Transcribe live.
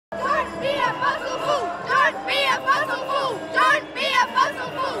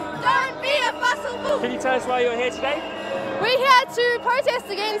tell us why you're here today? We're here to protest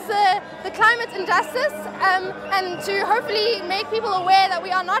against the climate injustice and to hopefully make people aware that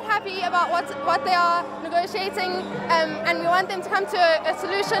we are not happy about what they are negotiating, and we want them to come to a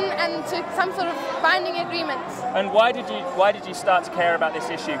solution and to some sort of binding agreement. And why did you start to care about this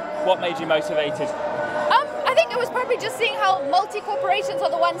issue? What made you motivated? I think it was probably just seeing how multi-corporations are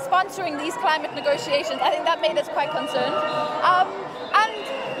the ones sponsoring these climate negotiations. I think that made us quite concerned. And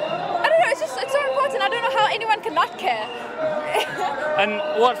I don't know, it's so important. I don't know how anyone can not care. And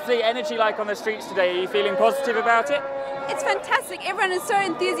what's the energy like on the streets today? Are you feeling positive about it? It's fantastic. Everyone is so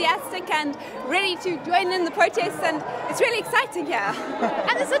enthusiastic and ready to join in the protests, and it's really exciting here.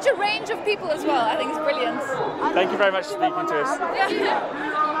 And there's such a range of people as well. I think it's brilliant. Thank you very much for speaking to us.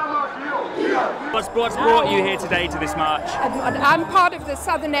 What's brought you here today to this march? I'm part of the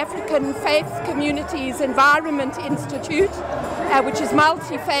Southern African Faith Communities Environment Institute, which is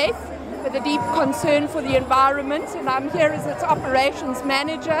multi-faith with a deep concern for the environment, and I'm here as its operations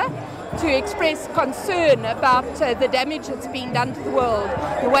manager to express concern about the damage that's being done to the world,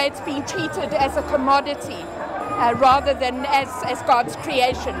 the way it's being treated as a commodity rather than as God's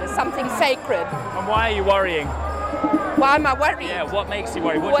creation, as something sacred. And why are you worrying? Why am I worried? Yeah, what makes you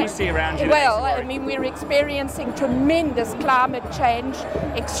worry? What do you see around you? Well, I mean, we're experiencing tremendous climate change,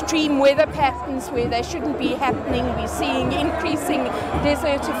 extreme weather patterns where they shouldn't be happening. We're seeing increasing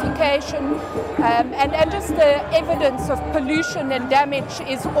desertification, and just the evidence of pollution and damage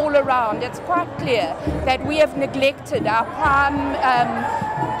is all around. It's quite clear that we have neglected our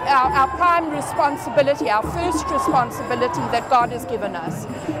prime responsibility, our first responsibility that God has given us,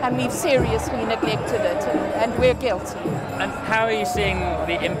 and we've seriously neglected it, and we're guilty. And how are you seeing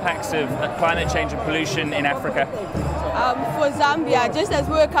the impacts of climate change and pollution in Africa? For Zambia, just as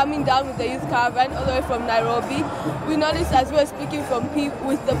we were coming down with the youth caravan all the way from Nairobi, we noticed as we were speaking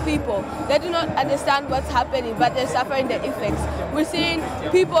with the people, they do not understand what's happening, but they're suffering the effects. We're seeing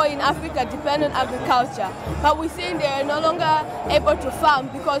people in Africa depend on agriculture, but we're seeing they're no longer able to farm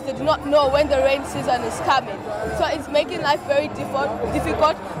because they do not know when the rain season is coming. So it's making life very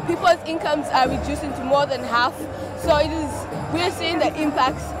difficult. People's incomes are reducing to more than half. So we're seeing the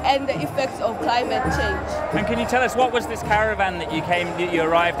impacts and the effects of climate change. And can you tell us, what was this caravan that you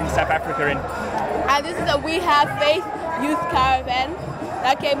arrived in South Africa in? And this is a We Have Faith youth caravan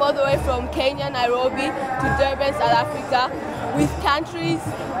that came all the way from Kenya, Nairobi to Durban, South Africa, with countries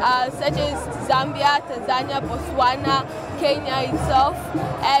such as Zambia, Tanzania, Botswana, Kenya itself,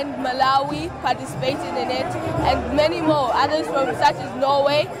 and Malawi participating in it, and many more. Others from such as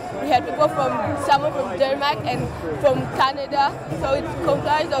Norway. We had people someone from Denmark and from Canada. So it's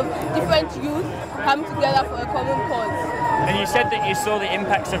comprised of different youth come together for a common cause. And you said that you saw the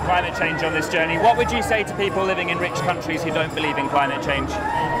impacts of climate change on this journey. What would you say to people living in rich countries who don't believe in climate change?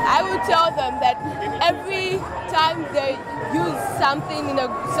 I would tell them that every time they use something in a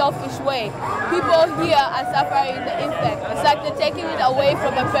selfish way, people here are suffering the impact. It's like they're taking it away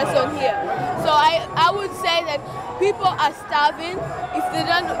from the person here. So I would say that people are starving.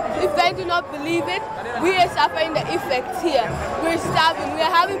 If they do not believe it, we are suffering the effects here. We're starving. We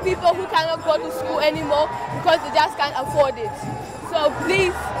are having people who cannot go to school anymore because they just can't afford it. So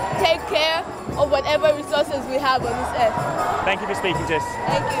please take care of whatever resources we have on this earth. Thank you for speaking to us.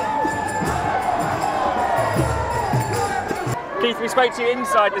 Thank you. Keith, we spoke to you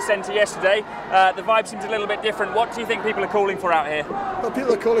inside the centre yesterday. The vibe seems a little bit different. What do you think people are calling for out here? Well,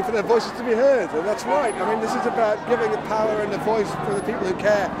 people are calling for their voices to be heard, and that's right. I mean, this is about giving the power and the voice for the people who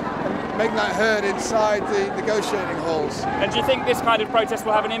care and making that heard inside the negotiating halls. And do you think this kind of protest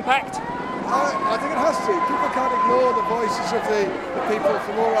will have an impact? I think it has to. People can't ignore the voices of the people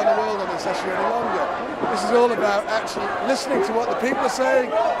from all around the world on this issue any longer. This is all about actually listening to what the people are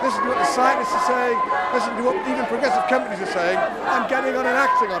saying, listening to what the scientists are saying, listening to what even progressive companies are saying, and getting on and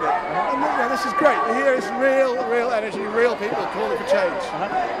acting on it. And this is great. Here is real energy, real people calling for change.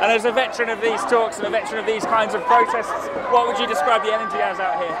 And as a veteran of these talks and a veteran of these kinds of protests, what would you describe the energy as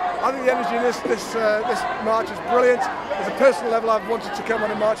out here? I think the energy in this march is brilliant. At a personal level, I've wanted to come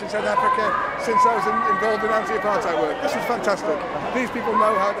on a march in South Africa since I was involved in anti-apartheid work. This is fantastic. These people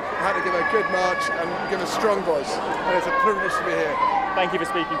know how to give a good march and give a strong voice, and it's a privilege to be here. Thank you for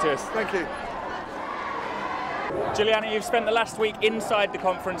speaking to us. Thank you. Juliana, you've spent the last week inside the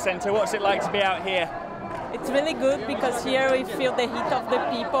conference centre. What's it like to be out here? It's really good because here we feel the heat of the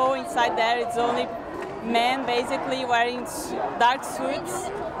people. Inside there it's only men basically wearing dark suits,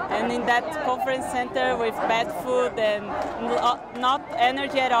 and in that conference center with bad food and not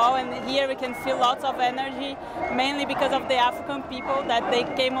energy at all. And here we can feel lots of energy, mainly because of the African people, that they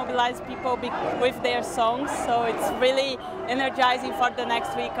can mobilize people with their songs. So it's really energizing for the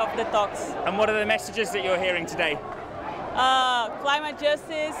next week of the talks. And what are the messages that you're hearing today? Climate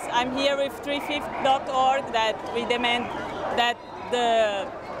justice. I'm here with 350.org that we demand that the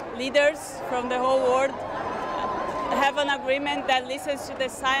leaders from the whole world have an agreement that listens to the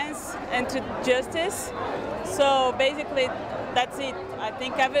science and to justice. So basically that's it. I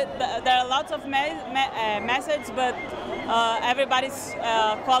think there are lots of messages, but everybody's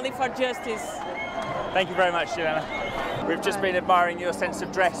calling for justice. Thank you very much, Jelena. We've just been admiring your sense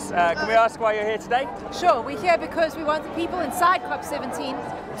of dress. Can we ask why you're here today? Sure, we're here because we want the people inside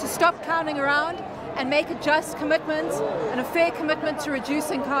COP17 to stop clowning around and make a just commitment and a fair commitment to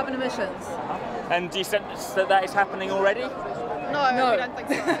reducing carbon emissions. And do you sense that that is happening already? No. We don't think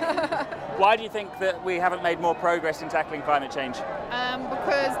so. Why do you think that we haven't made more progress in tackling climate change?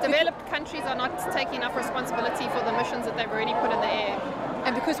 Because developed countries are not taking enough responsibility for the emissions that they've already put in the air.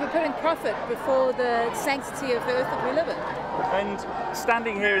 And because we're putting profit before the sanctity of the earth that we live in. And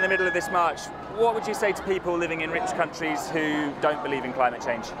standing here in the middle of this march, what would you say to people living in rich countries who don't believe in climate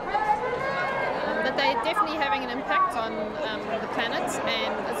change? That they're definitely having an impact on the planet,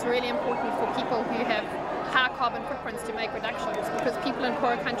 and it's really important for people who have high carbon footprints to make reductions, because people in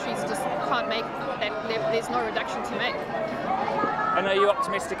poorer countries just can't make that. There's no reduction to make. And are you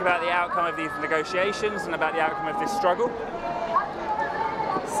optimistic about the outcome of these negotiations and about the outcome of this struggle?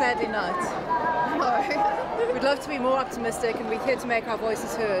 Sadly not. No. We'd love to be more optimistic, and we're here to make our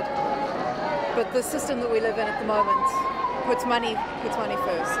voices heard. But the system that we live in at the moment puts money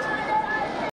first.